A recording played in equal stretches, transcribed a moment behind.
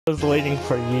I was waiting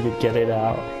for you to get it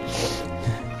out.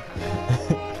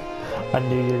 I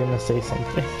knew you were gonna say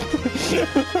something.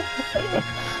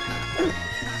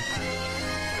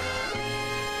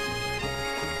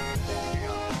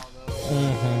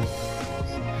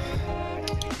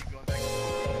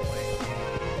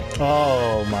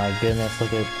 Oh my goodness,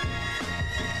 look at...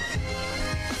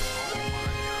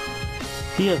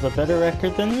 He has a better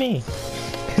record than me.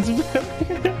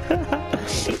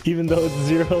 Even though it's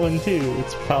 0-2,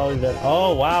 it's probably that.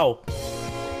 Oh wow.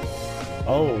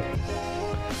 Oh.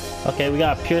 Okay, we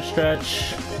got pure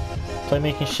stretch,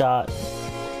 playmaking shot,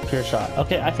 pure shot.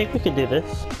 Okay, I think we could do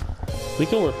this. We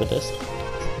can work with this.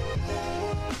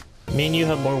 Me and you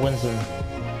have more wins than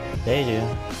they do.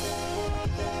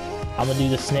 I'm gonna do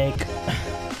the snake.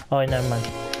 Oh wait, never mind.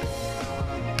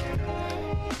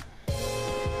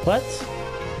 What?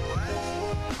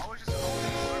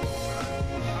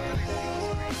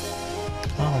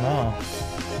 Oh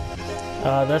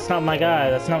no. That's not my guy.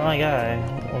 That's not my guy.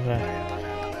 Okay.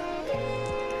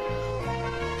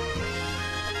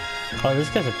 Oh, this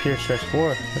guy's a pure stretch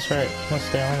 4. That's right. Let's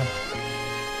stay on him.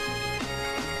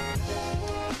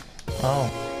 Oh.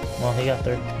 Well, he got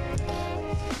third.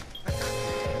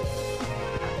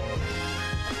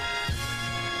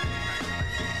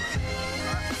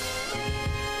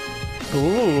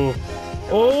 Ooh.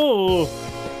 Ooh.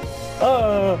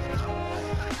 Oh.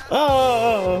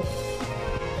 Oh.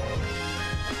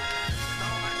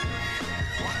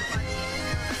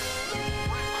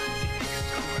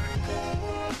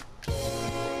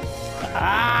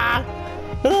 Ah!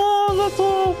 Oh, that's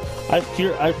all.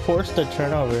 I forced a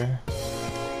turnover.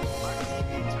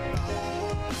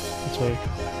 That's weird.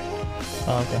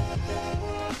 Oh, okay.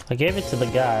 I gave it to the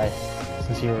guy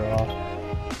since you were off.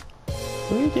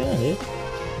 What are you doing, dude?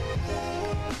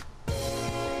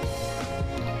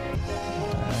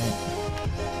 Alright.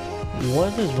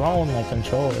 What is wrong with my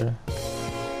controller?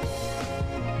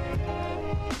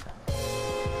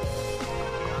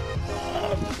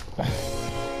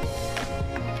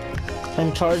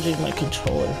 I'm charging my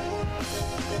controller.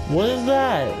 What is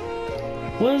that?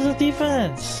 What is the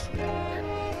defense?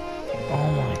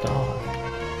 Oh my god.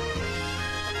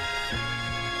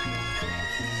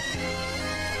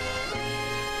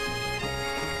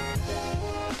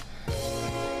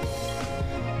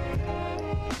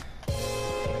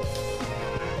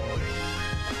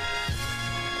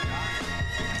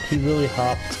 He really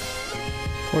hopped.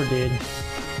 Poor dude.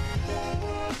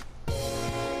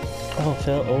 Oh,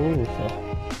 Phil. Oh, Phil.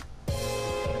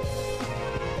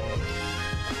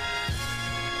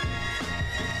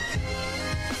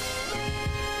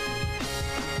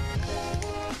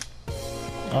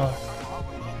 Oh.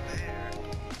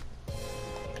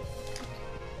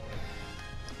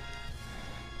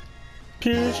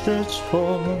 Pure stretch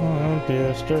 4,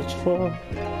 pure stretch 4.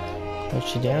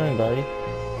 What you doing, buddy?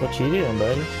 What you doing,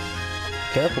 buddy?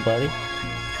 Careful, buddy.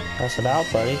 Pass it out,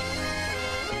 buddy.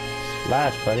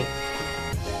 Splash, buddy.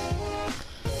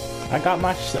 I got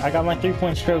my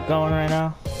 3-point stroke going right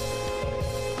now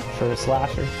for a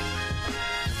slasher.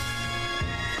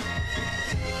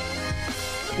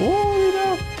 Ooh,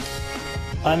 no!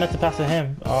 I meant to pass to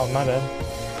him. Oh, my bad.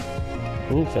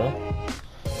 Ooh, Phil.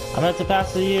 I meant to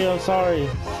pass to you. I'm sorry.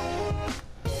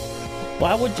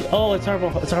 Why would you? Oh, it's our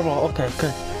ball. It's our ball. Okay,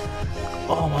 good.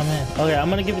 Oh my man. Okay, I'm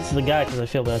gonna give it to the guy because I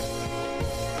feel bad.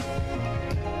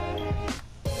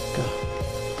 Go.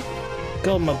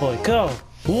 Go, my boy. Go.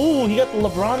 Ooh, he got the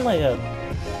LeBron layup.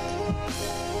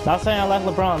 Not saying I like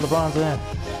LeBron. LeBron's in.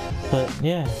 But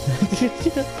yeah.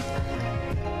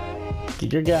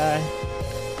 Get your guy.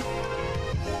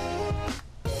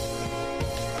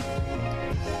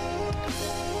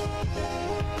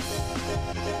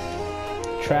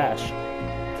 Trash.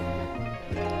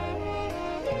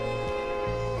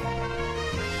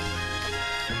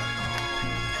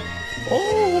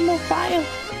 Oh, I'm on fire.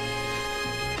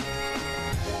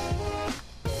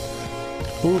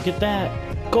 Ooh, get that.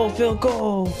 Go, Phil,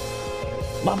 go.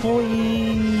 My boy.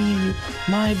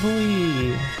 My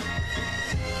boy.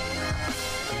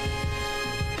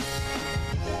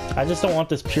 I just don't want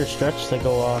this pure stretch to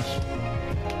go off.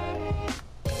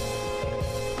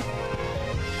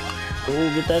 Ooh,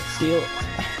 get that steal.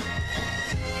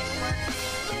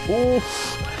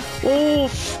 Oof.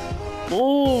 Oof.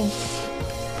 Oof.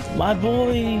 My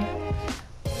boy.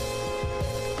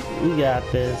 We got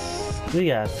this. We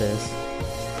got this.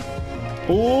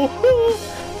 Ooh,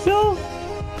 Phil.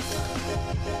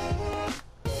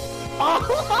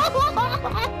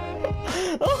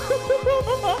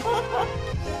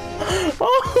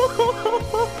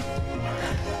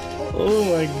 Oh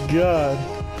my god.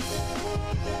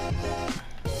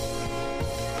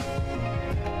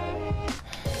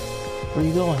 Where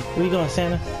you going? Where you going,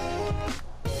 Santa?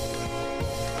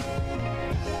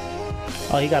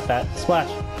 Oh, you got that. Splash.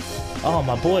 Oh,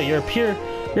 my boy, you're a pure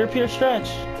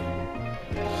stretch.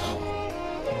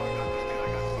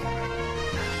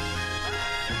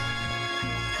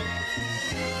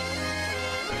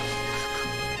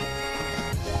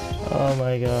 Oh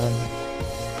my god.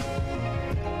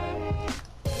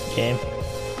 Game.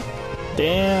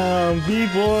 Damn,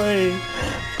 B-boy.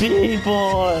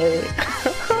 B-boy.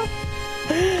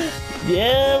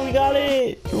 Yeah, we got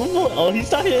it. Oh, he's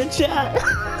talking in chat.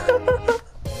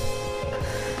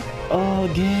 Oh,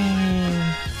 game.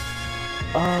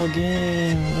 Oh,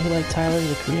 game. Look like Tyler,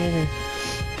 the creator.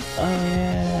 Oh,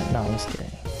 yeah. No, I'm just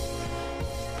kidding.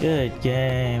 Good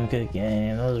game. Good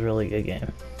game. That was a really good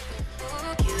game.